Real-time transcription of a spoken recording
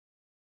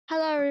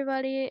Hello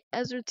everybody,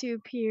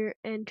 EzraTube here,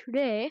 and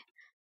today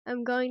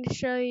I'm going to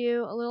show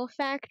you a little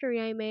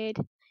factory I made.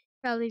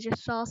 Probably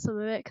just saw some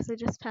of it because I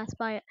just passed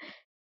by it.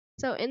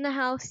 So in the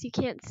house you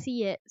can't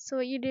see it, so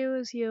what you do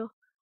is you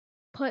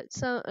put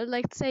some,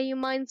 like say you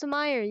mine some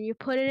iron, you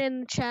put it in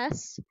the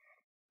chest.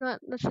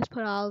 Let's just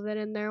put all of it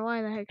in there,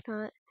 why the heck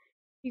not?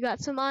 You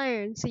got some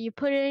iron, so you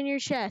put it in your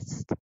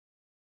chest.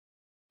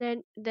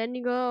 Then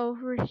you go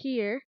over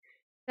here,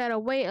 gotta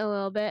wait a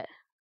little bit.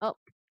 Oh,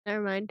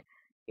 never mind.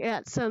 You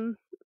got some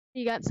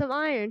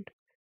iron.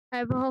 I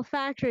have a whole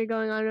factory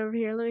going on over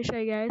here. Let me show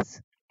you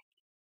guys.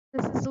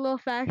 This is a little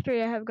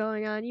factory I have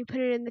going on. You put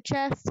it in the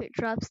chest, it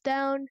drops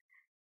down,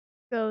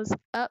 goes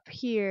up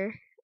here,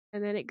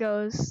 and then it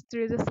goes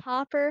through this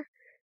hopper,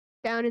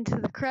 down into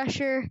the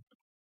crusher,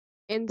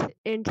 into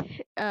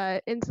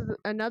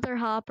another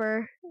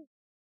hopper,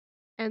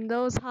 and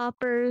those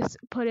hoppers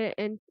put it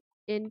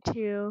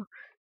into,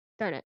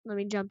 darn it, let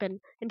me jump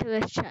into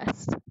this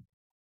chest.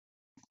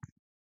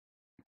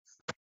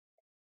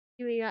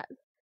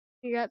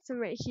 We got some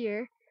right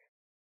here.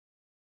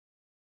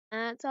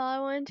 That's all I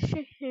wanted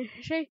to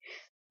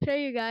show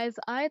you guys.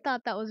 I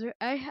thought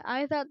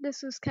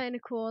this was kind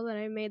of cool that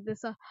I made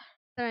this all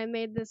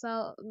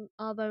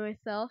by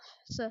myself.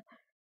 So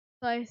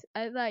I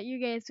thought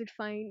you guys would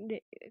find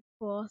it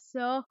cool.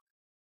 So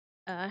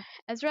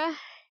Ezra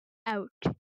out.